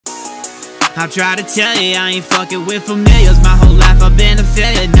I try to tell you I ain't fucking with familiars. My whole life I've been a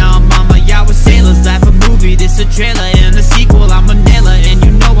failure. Now I'm on my yacht with sailors. Life a movie, this a trailer and a sequel. I'm a nailer, and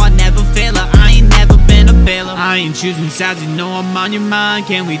you know I never fail her. I ain't never been a bailer. I ain't choosing sides, you know I'm on your mind.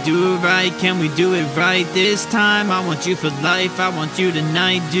 Can we do it right? Can we do it right this time? I want you for life, I want you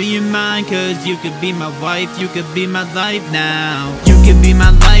tonight. Do you mind? Cause you could be my wife, you could be my life now. You could be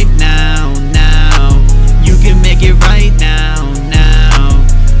my life now, now. You can make it right now, now.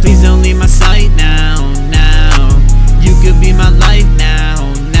 Please don't leave my sight now, now. You could be my life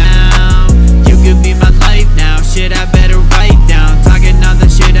now, now. You could be my life now. Shit, I better write down. Talking all the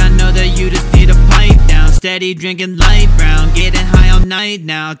shit, I know that you just need a pipe down. Steady drinking light brown, getting high all night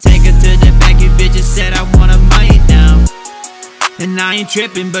now. Take her to the back, you bitches said I want a mic now. And I ain't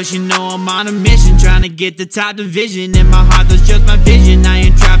tripping, but you know I'm on a mission, trying to get the top division. In my heart, that's just my vision. I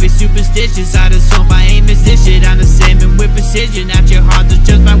ain't trying to be superstitious, I just hope I ain't miss this shit. I'm the same and with precision, at your heart, that's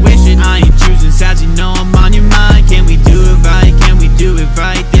just my wishing. I ain't choosing sides, you know I'm on your mind. Can we do it right? Can we do it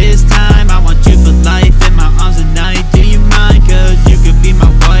right this time? I want you for life, in my arms tonight. Do you mind? Cause you could be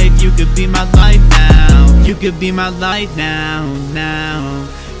my wife, you could be my life now. You could be my life now, now.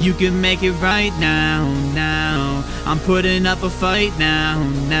 You can make it right now, now. I'm putting up a fight now,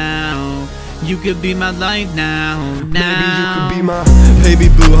 now. You could be my life now, now. Maybe you could be my baby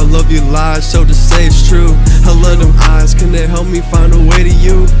boo. I love your lies, so to say it's true. I love them eyes, can they help me find a way to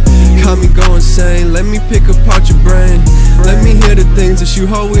you? Got me going insane, let me pick apart your brain. Let me hear the things that you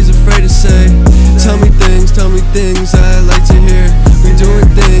always afraid to say. Tell me things I like to hear. We doing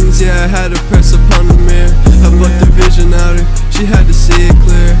things, yeah, I had to press upon the mirror. I fucked the vision out her, she had to see it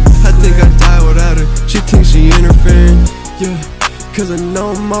clear. I think I die without her, she thinks she interfering. Yeah, cause I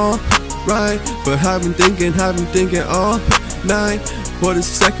know I'm all right, but I've been thinking all night. What a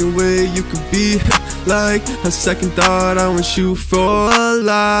second way you could be like. A second thought, I want you for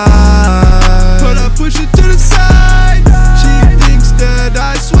life. But I push it to the side. She thinks that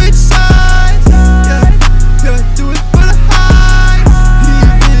I switch sides. Yeah, do it for the high,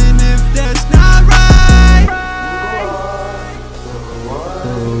 even if that's not right.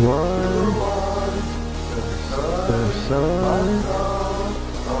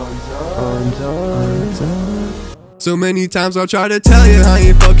 So many times I'll try to tell you I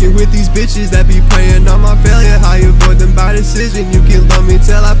ain't fucking with these bitches that be preying on my failure. I avoid them by decision, you can love me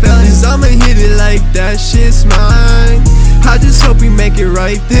till I fail. Cause I'ma hit it like that shit's mine. I just hope we make it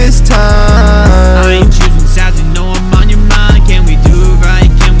right this time. I ain't choosing sides, you know I'm on your mind. Can we do it right?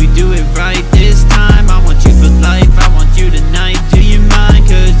 Can we do it right this time? I want you for life, I want you tonight. Do you mind?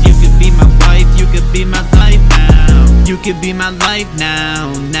 Cause you could be my wife, you could be my life now. You could be my life now,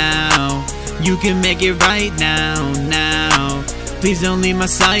 now. You can make it right now, now. Please don't leave my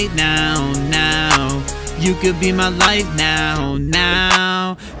sight now, now. You could be my life now, now.